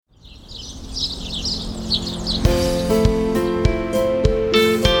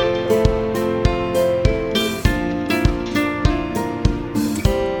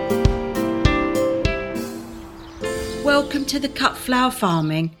Flower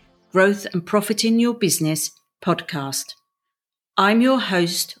Farming, Growth and Profit in Your Business podcast. I'm your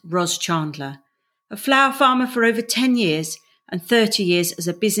host, Ros Chandler, a flower farmer for over 10 years and 30 years as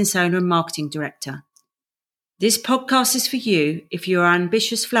a business owner and marketing director. This podcast is for you if you're an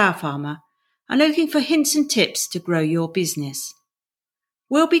ambitious flower farmer and are looking for hints and tips to grow your business.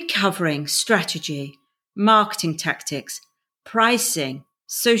 We'll be covering strategy, marketing tactics, pricing,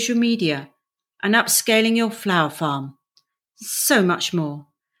 social media, and upscaling your flower farm. So much more.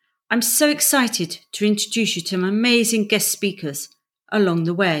 I'm so excited to introduce you to some amazing guest speakers along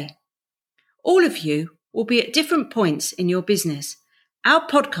the way. All of you will be at different points in your business. Our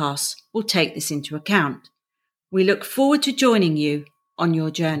podcasts will take this into account. We look forward to joining you on your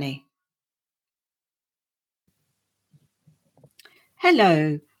journey.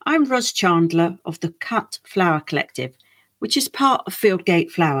 Hello, I'm Ros Chandler of the Cut Flower Collective, which is part of Fieldgate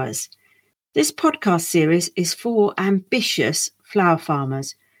Flowers. This podcast series is for ambitious flower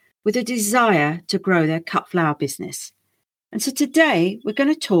farmers with a desire to grow their cut flower business. And so today we're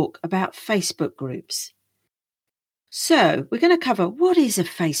going to talk about Facebook groups. So we're going to cover what is a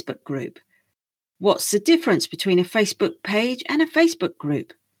Facebook group? What's the difference between a Facebook page and a Facebook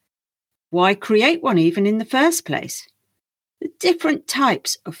group? Why create one even in the first place? The different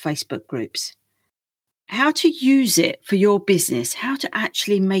types of Facebook groups. How to use it for your business, how to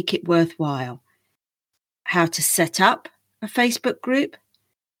actually make it worthwhile, how to set up a Facebook group,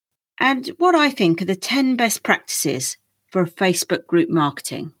 and what I think are the 10 best practices for a Facebook group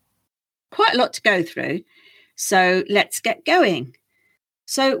marketing. Quite a lot to go through, so let's get going.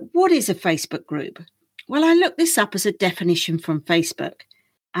 So what is a Facebook group? Well, I looked this up as a definition from Facebook,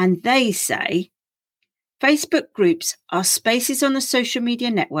 and they say Facebook groups are spaces on the social media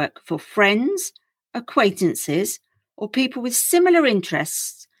network for friends, acquaintances, or people with similar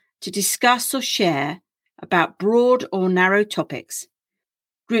interests to discuss or share about broad or narrow topics.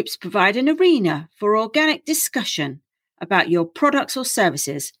 Groups provide an arena for organic discussion about your products or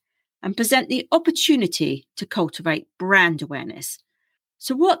services and present the opportunity to cultivate brand awareness.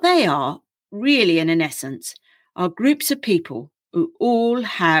 So what they are, really and in essence, are groups of people who all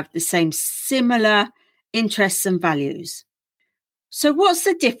have the same similar interests and values. So what's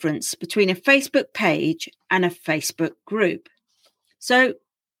the difference between a Facebook page and a Facebook group? So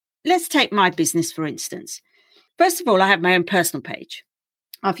let's take my business, for instance. First of all, I have my own personal page.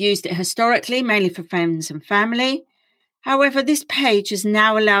 I've used it historically, mainly for friends and family. However, this page has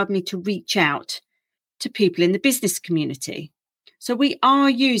now allowed me to reach out to people in the business community. So we are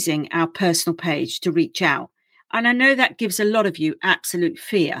using our personal page to reach out. And I know that gives a lot of you absolute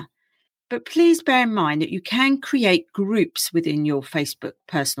fear. But please bear in mind that you can create groups within your Facebook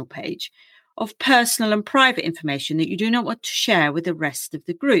personal page of personal and private information that you do not want to share with the rest of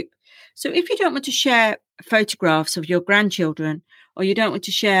the group. So if you don't want to share photographs of your grandchildren, or you don't want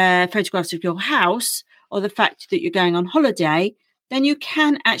to share photographs of your house, or the fact that you're going on holiday, then you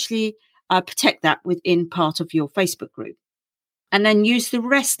can actually protect that within part of your Facebook group. And then use the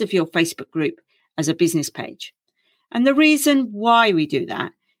rest of your Facebook group as a business page. And the reason why we do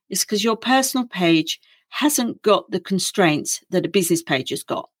that is because your personal page hasn't got the constraints that a business page has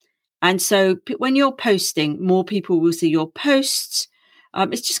got. And so when you're posting, more people will see your posts.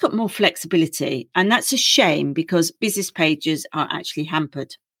 It's just got more flexibility. And that's a shame because business pages are actually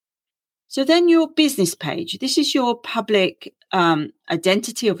hampered. So then your business page, this is your public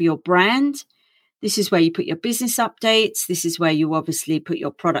identity of your brand. This is where you put your business updates. This is where you obviously put your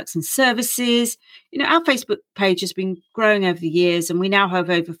products and services. You know, our Facebook page has been growing over the years and we now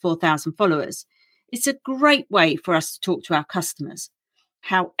have over 4,000 followers. It's a great way for us to talk to our customers.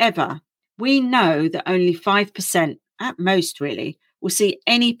 However, we know that only 5% at most really will see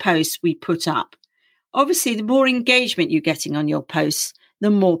any posts we put up. Obviously, the more engagement you're getting on your posts, the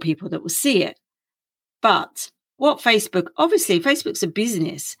more people that will see it. But what Facebook's a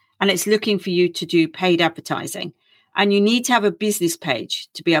business. And it's looking for you to do paid advertising. And you need to have a business page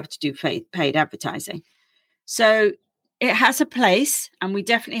to be able to do paid advertising. So it has a place, and we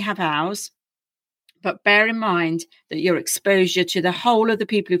definitely have ours. But bear in mind that your exposure to the whole of the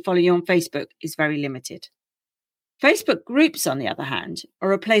people who follow you on Facebook is very limited. Facebook groups, on the other hand,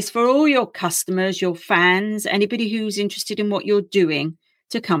 are a place for all your customers, your fans, anybody who's interested in what you're doing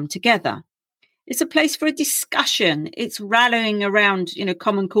to come together. It's a place for a discussion. It's rallying around,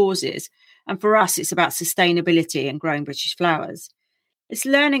 common causes. And for us, it's about sustainability and growing British flowers. It's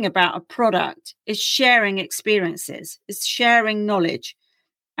learning about a product. It's sharing experiences. It's sharing knowledge.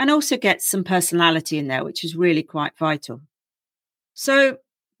 And also gets some personality in there, which is really quite vital. So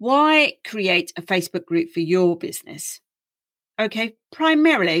why create a Facebook group for your business? Okay,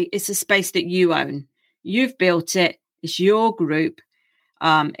 primarily, it's a space that you own. You've built it. It's your group.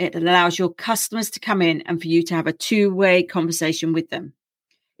 It allows your customers to come in and for you to have a two-way conversation with them.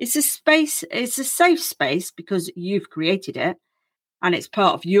 It's a safe space because you've created it and it's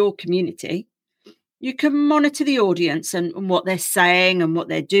part of your community. You can monitor the audience and what they're saying and what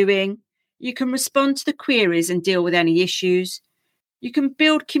they're doing. You can respond to the queries and deal with any issues. You can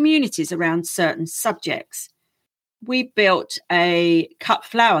build communities around certain subjects. We built a Cut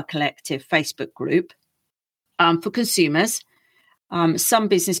Flower Collective Facebook group for consumers. Some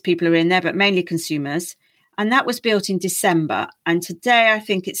business people are in there, but mainly consumers. And that was built in December. And today, I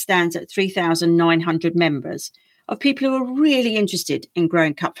think it stands at 3,900 members of people who are really interested in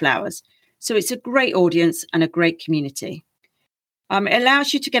growing cut flowers. So it's a great audience and a great community. It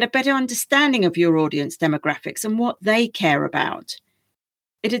allows you to get a better understanding of your audience demographics and what they care about.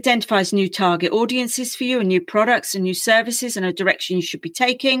 It identifies new target audiences for you and new products and new services and a direction you should be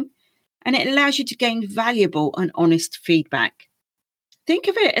taking. And it allows you to gain valuable and honest feedback. Think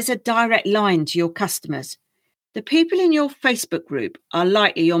of it as a direct line to your customers. The people in your Facebook group are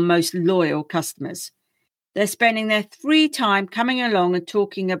likely your most loyal customers. They're spending their free time coming along and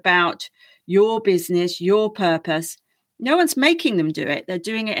talking about your business, your purpose. No one's making them do it. They're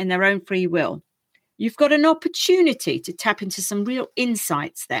doing it in their own free will. You've got an opportunity to tap into some real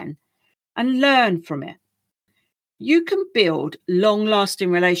insights then and learn from it. You can build long-lasting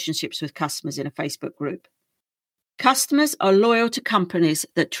relationships with customers in a Facebook group. Customers are loyal to companies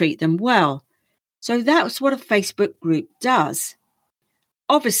that treat them well. So that's what a Facebook group does.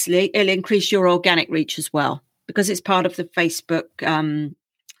 Obviously, it'll increase your organic reach as well because it's part of the Facebook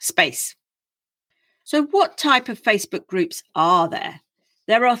space. So what type of Facebook groups are there?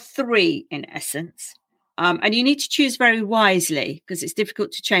 There are 3 in essence. And you need to choose very wisely because it's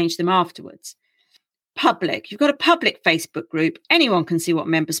difficult to change them afterwards. Public. You've got a public Facebook group. Anyone can see what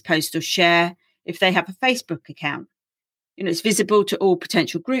members post or share if they have a Facebook account. It's visible to all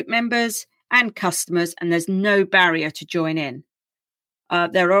potential group members and customers, and there's no barrier to join in.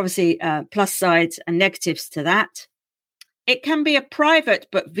 There are obviously plus sides and negatives to that. It can be a private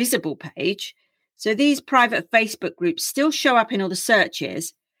but visible page. So these private Facebook groups still show up in all the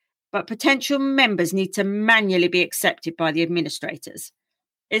searches, but potential members need to manually be accepted by the administrators.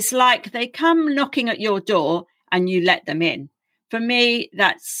 It's like they come knocking at your door and you let them in. For me,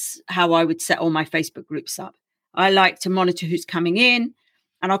 that's how I would set all my Facebook groups up. I like to monitor who's coming in,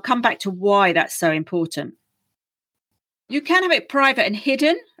 and I'll come back to why that's so important. You can have it private and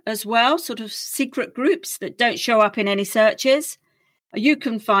hidden as well, sort of secret groups that don't show up in any searches. You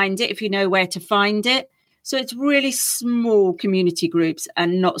can find it if you know where to find it. So it's really small community groups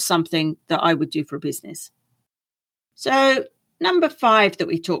and not something that I would do for a business. So number 5 that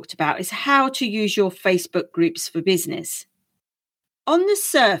we talked about is how to use your Facebook groups for business. On the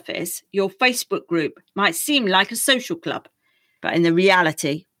surface, your Facebook group might seem like a social club, but in the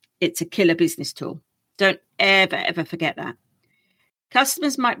reality, it's a killer business tool. Don't ever forget that.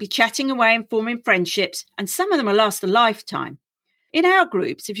 Customers might be chatting away and forming friendships, and some of them will last a lifetime. In our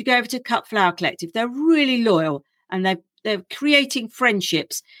groups, if you go over to Cut Flower Collective, they're really loyal and they're creating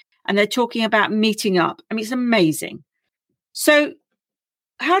friendships and they're talking about meeting up. I mean, it's amazing. So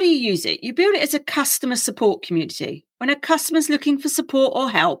how do you use it? You build it as a customer support community. When a customer's looking for support or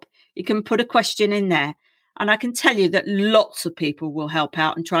help, you can put a question in there. And I can tell you that lots of people will help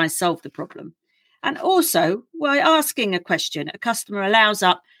out and try and solve the problem. And also, by asking a question, a customer allows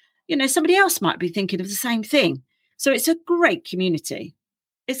up, somebody else might be thinking of the same thing. So it's a great community.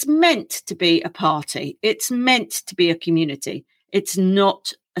 It's meant to be a party. It's meant to be a community. It's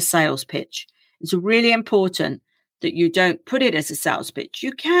not a sales pitch. It's really important that you don't put it as a sales pitch.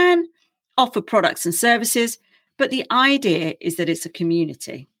 You can offer products and services, but the idea is that it's a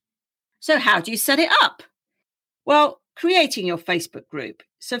community. So how do you set it up? Well, creating your Facebook group.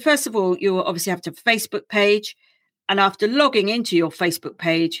 So first of all, you will obviously have to have a Facebook page. And after logging into your Facebook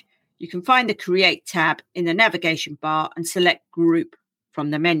page, you can find the Create tab in the navigation bar and select Group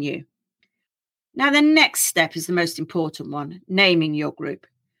from the menu. Now, the next step is the most important one, naming your group.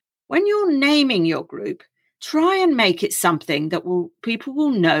 When you're naming your group, try and make it something that people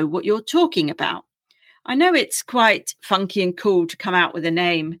will know what you're talking about. I know it's quite funky and cool to come out with a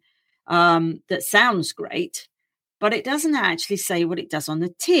name that sounds great, but it doesn't actually say what it does on the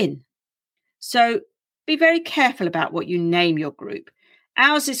tin. So be very careful about what you name your group.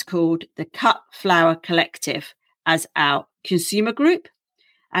 Ours is called the Cut Flower Collective as our consumer group,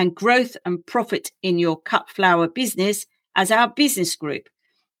 and Growth and Profit in Your Cut Flower Business as our business group.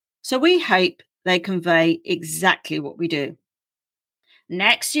 So we hope they convey exactly what we do.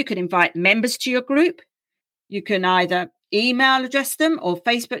 Next, you can invite members to your group. You can either email address them or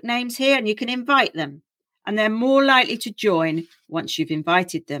Facebook names here, and you can invite them. and they're more likely to join once you've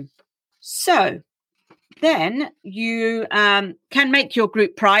invited them. So then you can make your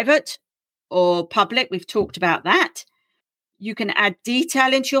group private or public. We've talked about that. You can add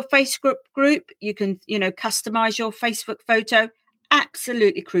detail into your Facebook group. You can, customize your Facebook photo.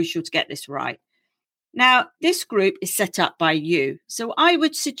 Absolutely crucial to get this right. Now, this group is set up by you. So I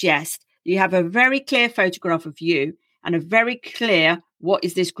would suggest you have a very clear photograph of you and a very clear what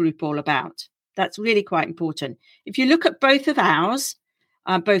is this group all about. That's really quite important. If you look at both of ours,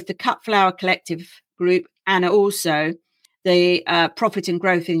 both the Cut Flower Collective group and also the Profit and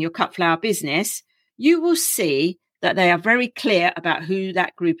Growth in Your Cut Flower Business, you will see that they are very clear about who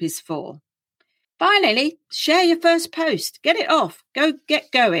that group is for. Finally, share your first post. Get it off. Go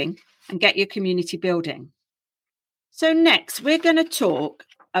get going and get your community building. So next, we're going to talk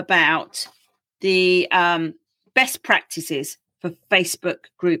about the best practices for Facebook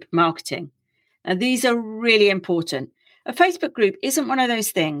group marketing. Now, these are really important. A Facebook group isn't one of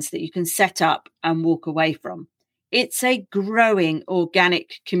those things that you can set up and walk away from. It's a growing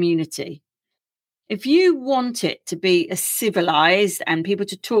organic community. If you want it to be a civilized and people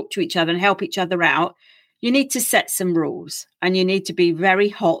to talk to each other and help each other out, you need to set some rules, and you need to be very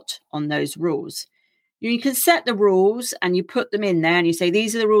hot on those rules. You can set the rules and you put them in there and you say,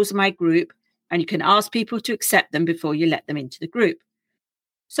 these are the rules of my group, and you can ask people to accept them before you let them into the group.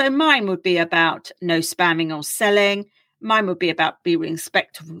 So mine would be about no spamming or selling. Mine would be about being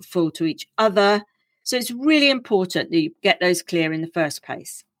respectful to each other. So it's really important that you get those clear in the first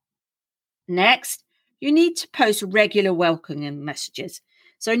place. Next, you need to post regular welcoming messages.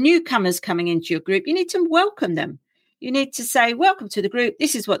 So newcomers coming into your group, you need to welcome them. You need to say, welcome to the group.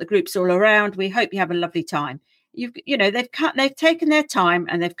 This is what the group's all around. We hope you have a lovely time. They've taken their time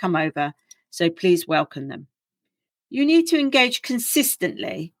and they've come over. So please welcome them. You need to engage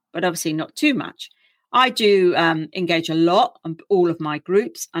consistently, but obviously not too much. I do engage a lot on all of my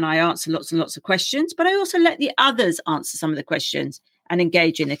groups, and I answer lots and lots of questions, but I also let the others answer some of the questions and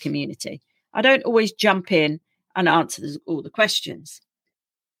engage in the community. I don't always jump in and answer all the questions.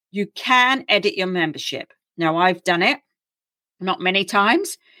 You can edit your membership. Now, I've done it, not many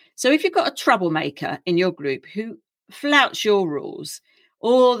times. So if you've got a troublemaker in your group who flouts your rules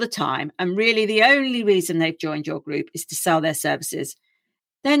all the time, and really the only reason they've joined your group is to sell their services,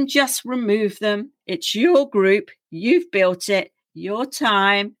 then just remove them. It's your group. You've built it, your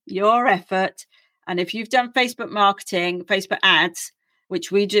time, your effort. And if you've done Facebook marketing, Facebook ads,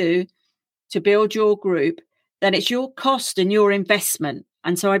 which we do, to build your group, then it's your cost and your investment.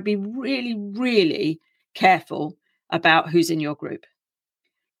 And so I'd be really, really careful about who's in your group.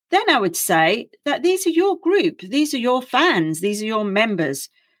 Then I would say that these are your group. These are your fans. These are your members.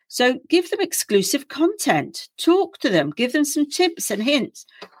 So give them exclusive content. Talk to them. Give them some tips and hints.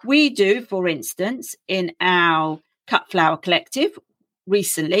 We do, for instance, in our Cut Flower Collective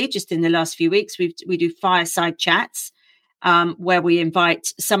recently, just in the last few weeks, we do fireside chats where we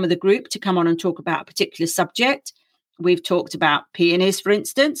invite some of the group to come on and talk about a particular subject. We've talked about peonies, for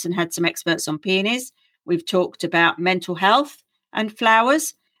instance, and had some experts on peonies. We've talked about mental health and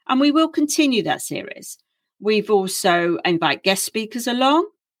flowers, and we will continue that series. We've also invite guest speakers along.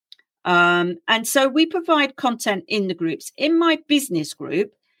 And so we provide content in the groups. In my business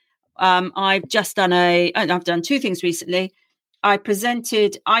group, I've done two things recently. I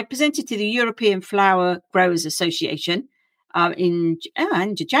presented to the European Flower Growers Association in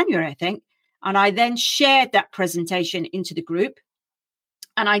January, I think. And I then shared that presentation into the group.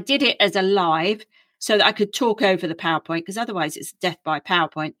 And I did it as a live so that I could talk over the PowerPoint, because otherwise it's death by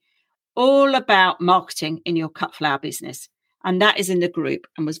PowerPoint, all about marketing in your cut flower business. And that is in the group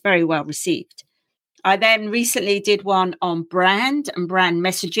and was very well received. I then recently did one on brand and brand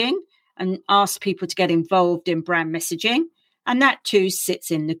messaging and asked people to get involved in brand messaging. And that too sits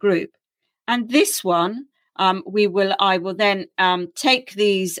in the group. And this one, I will then take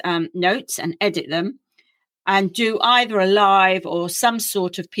these notes and edit them and do either a live or some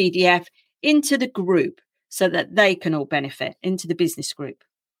sort of PDF into the group so that they can all benefit, into the business group.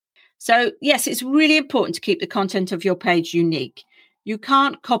 So yes, it's really important to keep the content of your page unique. You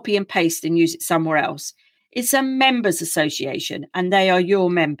can't copy and paste and use it somewhere else. It's a members association and they are your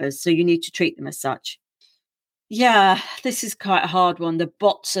members, so you need to treat them as such. Yeah, this is quite a hard one. The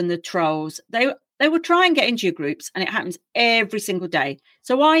bots and the trolls, they will try and get into your groups, and it happens every single day.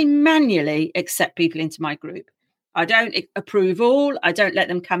 So I manually accept people into my group. I don't approve all. I don't let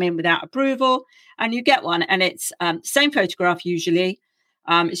them come in without approval. And you get one, and it's same photograph usually.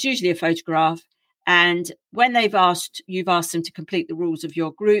 It's usually a photograph. And when you've asked them to complete the rules of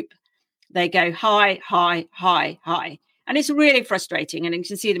your group, they go hi, hi, hi, hi. And it's really frustrating, and you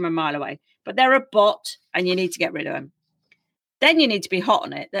can see them a mile away. but they're a bot and you need to get rid of them. Then you need to be hot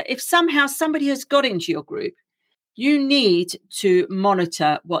on it, that if somehow somebody has got into your group, you need to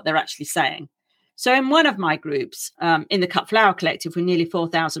monitor what they're actually saying. So in one of my groups, in the Cut Flower Collective with nearly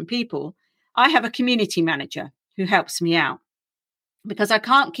 4,000 people, I have a community manager who helps me out because I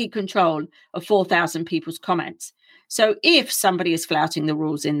can't keep control of 4,000 people's comments. So if somebody is flouting the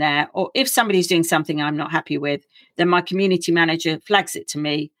rules in there, or if somebody's doing something I'm not happy with, then my community manager flags it to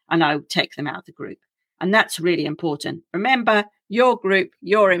me and I will take them out of the group. And that's really important. Remember, your group,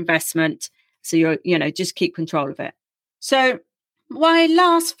 your investment. So just keep control of it. So my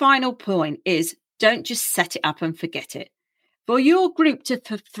last final point is don't just set it up and forget it. For your group to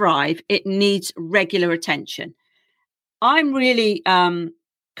thrive, it needs regular attention. I'm really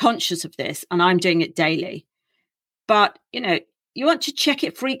conscious of this and I'm doing it daily. But, you want to check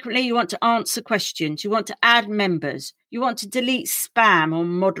it frequently. You want to answer questions. You want to add members. You want to delete spam or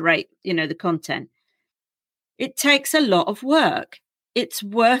moderate, the content. It takes a lot of work. It's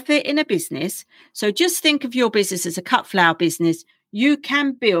worth it in a business. So just think of your business as a cut flower business. You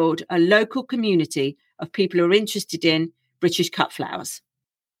can build a local community of people who are interested in British cut flowers.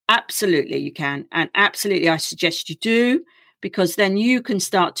 Absolutely, you can. And absolutely, I suggest you do, because then you can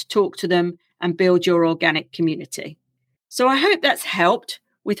start to talk to them and build your organic community. So I hope that's helped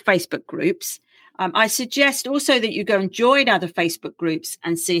with Facebook groups. I suggest also that you go and join other Facebook groups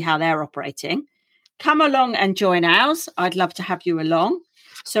and see how they're operating. Come along and join ours. I'd love to have you along.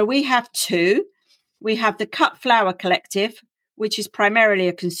 So we have two. We have the Cut Flower Collective, which is primarily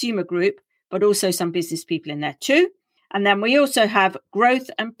a consumer group, but also some business people in there too. And then we also have Growth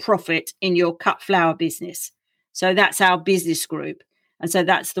and Profit in Your Cut Flower Business. So that's our business group. And so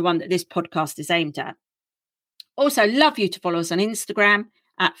that's the one that this podcast is aimed at. Also, love you to follow us on Instagram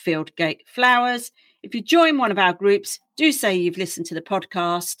at Fieldgate Flowers. If you join one of our groups, do say you've listened to the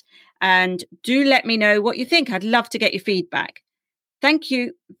podcast and do let me know what you think. I'd love to get your feedback. Thank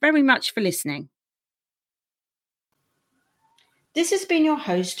you very much for listening. This has been your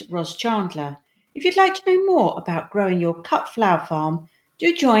host, Ros Chandler. If you'd like to know more about growing your cut flower farm,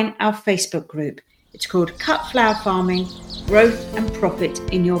 do join our Facebook group. It's called Cut Flower Farming, Growth and Profit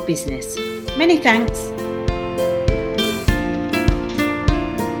in Your Business. Many thanks.